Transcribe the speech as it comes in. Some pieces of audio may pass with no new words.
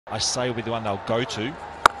I say will be the one they'll go to. He's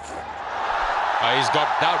got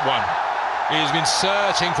that one. He's been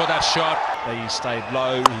searching for that shot. He stayed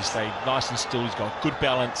low, he stayed nice and still, he's got good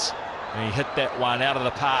balance, and he hit that one out of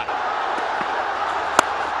the park.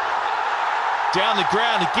 Down the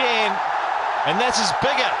ground again, and that's his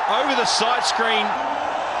bigger, over the side screen.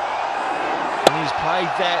 And he's played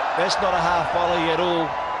that, that's not a half volley at all.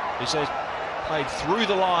 He's played through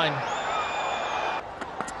the line.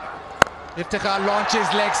 Iftikhar launches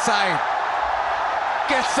leg side.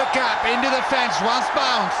 Gets the gap into the fence, once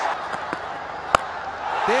bounce.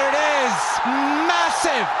 There it is,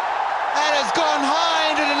 massive. And it's gone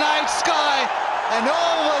high into the night sky and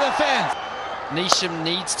over the fence. Nisham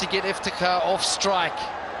needs to get Iftikhar off strike.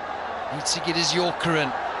 Needs to get his Yorker in.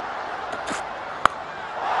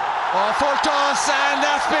 Oh, full toss, and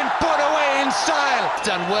that's been put away in style.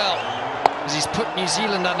 Done well, as he's put New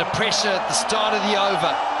Zealand under pressure at the start of the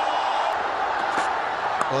over.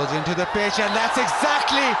 Goes into the pitch, and that's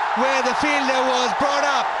exactly where the fielder was brought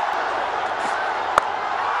up.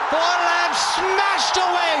 Ball and smashed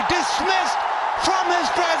away, dismissed from his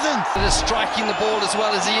presence. It is striking the ball as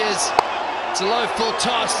well as he is. It's a low full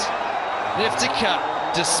toss. Iftikhar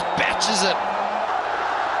dispatches it.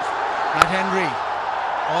 Matt Henry,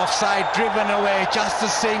 offside, driven away, just a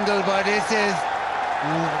single, but this is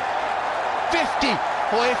 50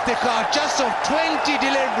 for Iftikhar, just of 20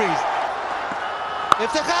 deliveries.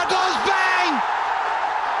 Iftikhar goes bang!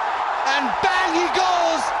 And bang he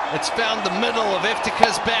goes! It's found the middle of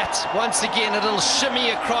Iftikhar's bat. Once again, a little shimmy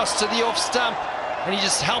across to the off stump, and he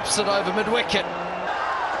just helps it over mid-wicket.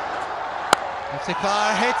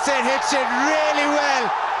 Iftikhar hits it really well.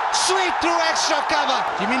 Sweep through extra cover.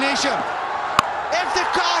 Jimmy Nisham.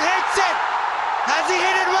 Iftikhar hits it. Has he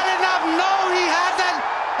hit it well enough? No, he hasn't.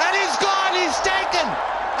 And he's gone, he's taken.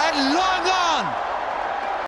 And long on.